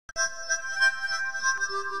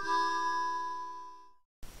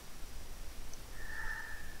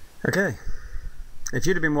Okay, if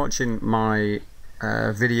you'd have been watching my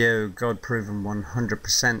video God Proven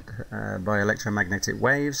 100% by electromagnetic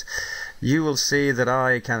waves, you will see that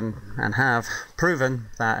I can and have proven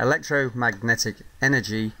that electromagnetic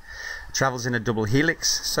energy travels in a double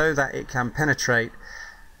helix so that it can penetrate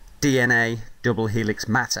DNA double helix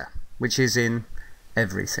matter, which is in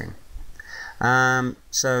everything.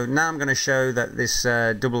 So now I'm going to show that this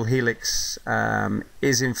double helix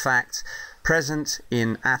is in fact present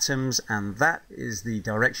in atoms, and that is the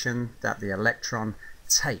direction that the electron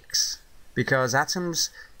takes, because atoms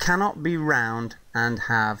cannot be round and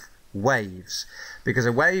have waves, because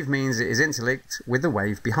a wave means it is interlinked with the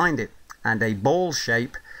wave behind it, and a ball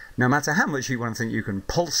shape, no matter how much you want to think you can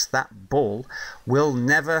pulse that ball, will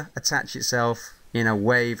never attach itself in a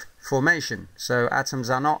wave formation. So atoms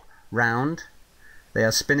are not round, they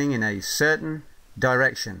are spinning in a certain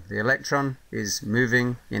direction. The electron is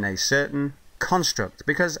moving in a certain construct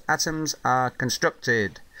because atoms are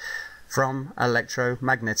constructed from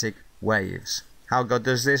electromagnetic waves. How God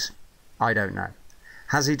does this, I don't know.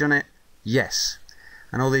 Has he done it? Yes.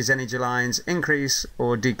 And all these energy lines increase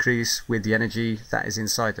or decrease with the energy that is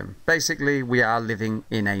inside them. Basically, we are living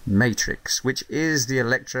in a matrix, which is the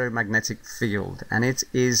electromagnetic field, and it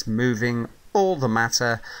is moving all the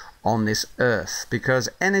matter on this earth, because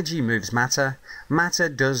energy moves matter. Matter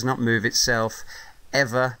does not move itself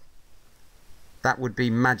ever. That would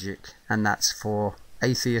be magic, and that's for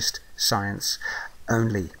atheist science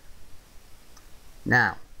only.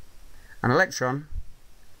 Now, an electron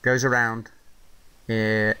goes around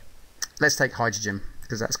here. Let's take hydrogen,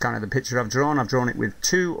 because that's kind of the picture I've drawn. I've drawn it with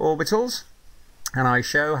two orbitals, and I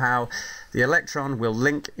show how the electron will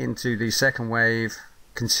link into the second wave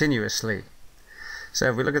continuously. So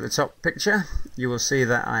if we look at the top picture, you will see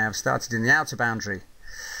that I have started in the outer boundary.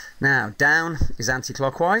 Now, down is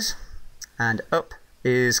anti-clockwise and up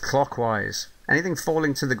is clockwise. Anything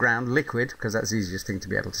falling to the ground, liquid, because that's the easiest thing to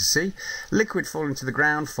be able to see, liquid falling to the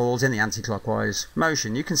ground falls in the anti-clockwise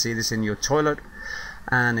motion. You can see this in your toilet,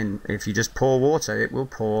 and if you just pour water, it will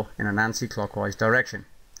pour in an anti-clockwise direction.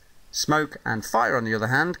 Smoke and fire, on the other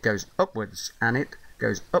hand, goes upwards, and it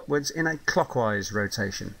goes upwards in a clockwise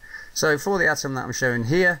rotation. So for the atom that I'm showing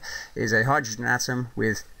here is a hydrogen atom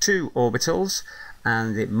with two orbitals,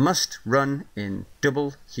 and it must run in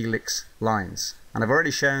double helix lines. And I've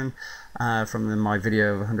already shown from my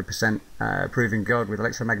video of 100% proving God with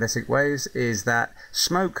electromagnetic waves is that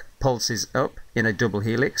smoke pulses up in a double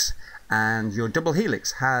helix, and your double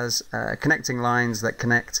helix has connecting lines that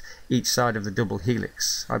connect each side of the double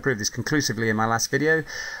helix. I proved this conclusively in my last video,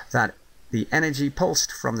 that the energy pulsed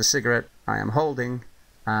from the cigarette I am holding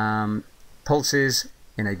pulses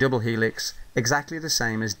in a double helix exactly the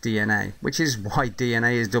same as DNA, which is why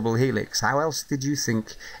DNA is double helix. How else did you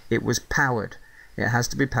think it was powered? It has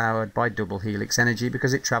to be powered by double helix energy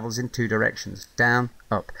because it travels in two directions, down,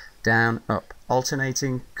 up,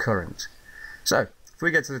 alternating current. So if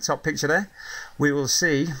we go to the top picture there, we will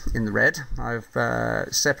see in the red, I've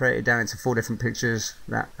separated down into four different pictures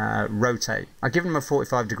that rotate. I've given them a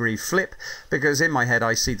 45-degree flip because in my head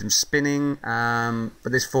I see them spinning,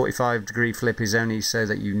 but this 45-degree flip is only so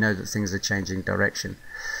that you know that things are changing direction.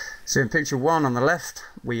 So in picture one on the left,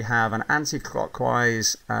 we have an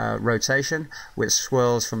anti-clockwise rotation which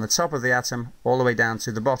swirls from the top of the atom all the way down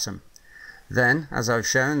to the bottom. Then, as I've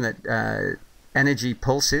shown, that energy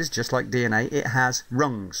pulses just like DNA, it has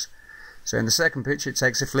rungs. So in the second picture it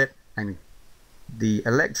takes a flip and the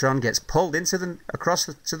electron gets pulled into across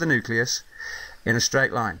to the nucleus in a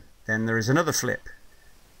straight line. Then there is another flip.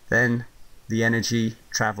 Then the energy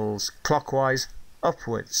travels clockwise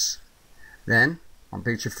upwards. Then on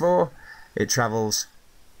picture 4 it travels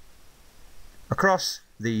across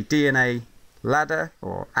the DNA ladder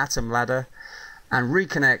or atom ladder and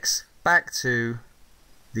reconnects back to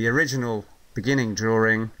the original beginning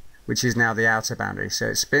drawing, which is now the outer boundary. So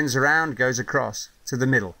it spins around, goes across to the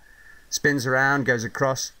middle, spins around, goes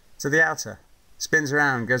across to the outer, spins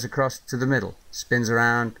around, goes across to the middle, spins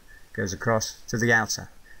around, goes across to the outer.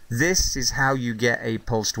 This is how you get a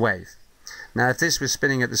pulsed wave. Now if this was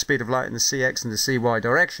spinning at the speed of light in the CX and the CY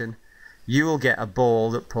direction, you will get a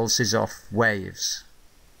ball that pulses off waves.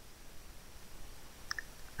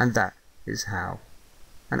 And that is how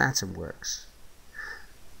an atom works.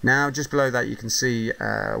 Now just below that you can see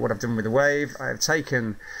what I've done with the wave. I have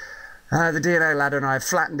taken the DNA ladder and I have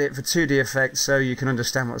flattened it for 2D effect so you can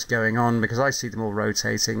understand what's going on, because I see them all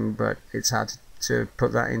rotating, but it's hard to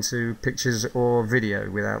put that into pictures or video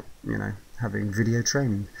without, you know, having video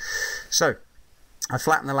training. So I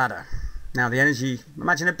flatten the ladder. Now the energy,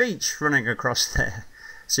 imagine a beach running across there.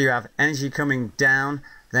 So you have energy coming down,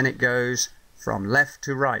 then it goes from left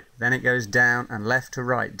to right. Then it goes down and left to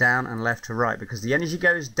right, down and left to right, because the energy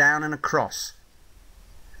goes down and across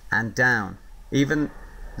and down. Even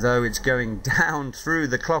though it's going down through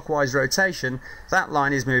the clockwise rotation, that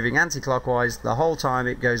line is moving anti-clockwise the whole time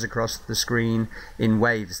it goes across the screen in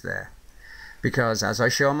waves there. Because as I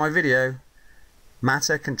show on my video,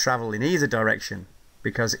 matter can travel in either direction,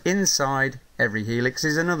 because inside every helix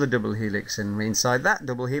is another double helix, and inside that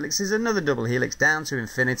double helix is another double helix, down to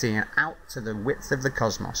infinity and out to the width of the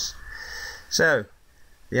cosmos. So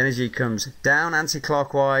the energy comes down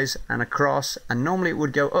anti-clockwise and across, and normally it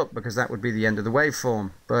would go up because that would be the end of the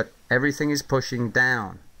waveform, but everything is pushing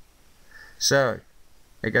down. So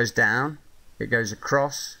it goes down, it goes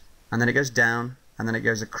across, and then it goes down, and then it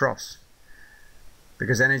goes across,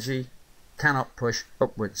 because energy cannot push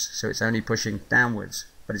upwards, so it's only pushing downwards.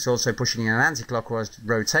 But it's also pushing in an anti-clockwise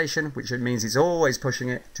rotation, which means it's always pushing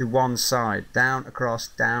it to one side, down, across,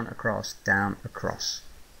 down, across, down, across.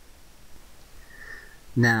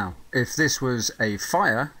 Now, if this was a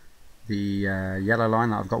fire, the yellow line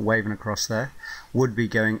that I've got waving across there would be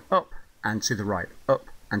going up and to the right, up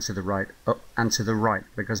and to the right, up and to the right,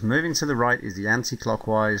 because moving to the right is the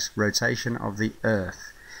anti-clockwise rotation of the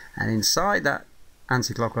Earth, and inside that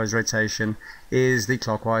anti-clockwise rotation is the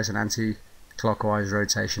clockwise and anti-clockwise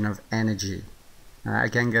rotation of energy.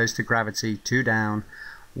 Again goes to gravity, 2 down,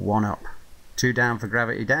 1 up. 2 down for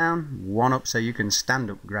gravity down, 1 up so you can stand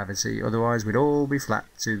up gravity, otherwise we'd all be flat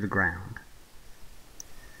to the ground.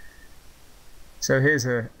 So here's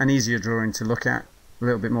an easier drawing to look at, a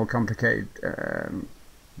little bit more complicated,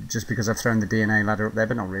 just because I've thrown the DNA ladder up there,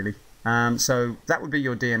 but not really. So that would be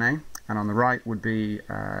your DNA, and on the right would be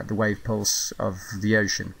the wave pulse of the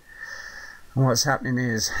ocean. And what's happening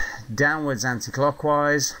is downwards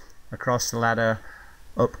anti-clockwise, across the ladder,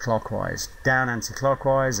 up clockwise, down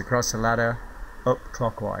anti-clockwise, across the ladder, up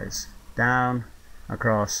clockwise, down,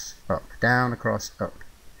 across, up, down, across, up.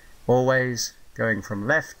 Always going from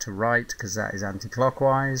left to right, because that is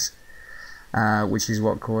anti-clockwise, which is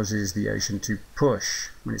what causes the ocean to push.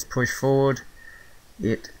 When it's pushed forward,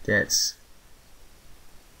 it gets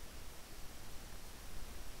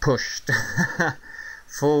pushed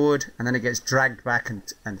forward, and then it gets dragged back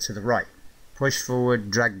and to the right. Pushed forward,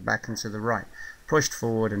 dragged back and to the right. Pushed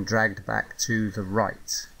forward and dragged back to the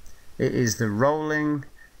right. It is the rolling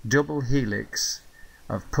double helix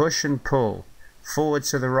of push and pull, forward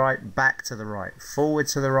to the right, back to the right, forward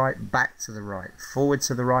to the right, back to the right, forward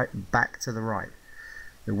to the right, back to the right.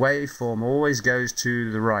 The waveform always goes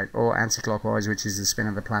to the right, or anti-clockwise, which is the spin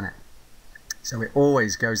of the planet. So it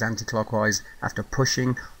always goes anti-clockwise after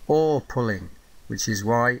pushing or pulling, which is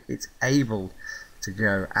why it's able to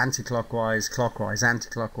go anti-clockwise, clockwise,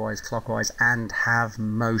 anti-clockwise, clockwise, and have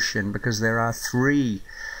motion, because there are 3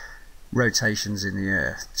 rotations in the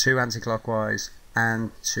Earth, 2 anti-clockwise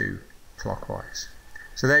and 2 clockwise.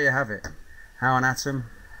 So there you have it, how an atom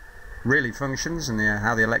really functions, and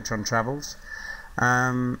how the electron travels,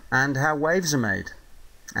 and how waves are made,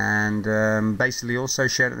 and basically also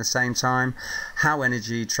shown at the same time how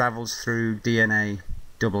energy travels through DNA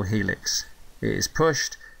double helix. It is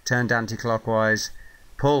pushed, turned anti-clockwise,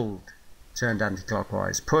 pulled, turned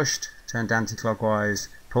anti-clockwise, pushed, turned anti-clockwise,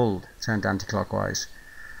 pulled, turned anti-clockwise,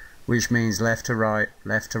 which means left to right,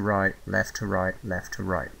 left to right, left to right, left to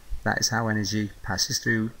right. That is how energy passes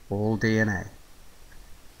through all DNA.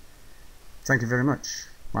 Thank you very much.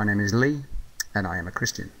 My name is Lee, and I am a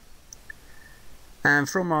Christian. And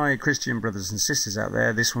from my Christian brothers and sisters out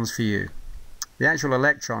there, this one's for you. The actual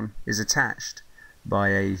electron is attached by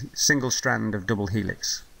a single strand of double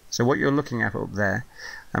helix. So what you're looking at up there,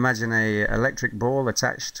 imagine an electric ball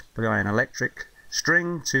attached by an electric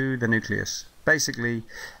string to the nucleus. Basically,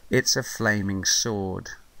 it's a flaming sword.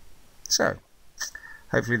 So,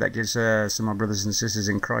 hopefully that gives some of my brothers and sisters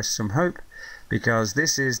in Christ some hope, because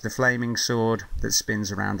this is the flaming sword that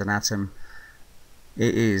spins around an atom.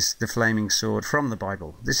 It is the flaming sword from the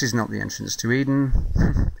Bible. This is not the entrance to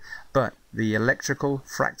Eden, but the electrical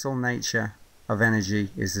fractal nature of energy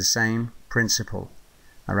is the same principle.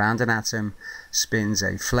 Around an atom spins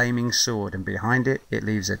a flaming sword, and behind it, it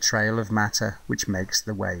leaves a trail of matter which makes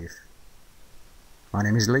the wave. My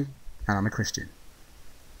name is Lee, and I'm a Christian.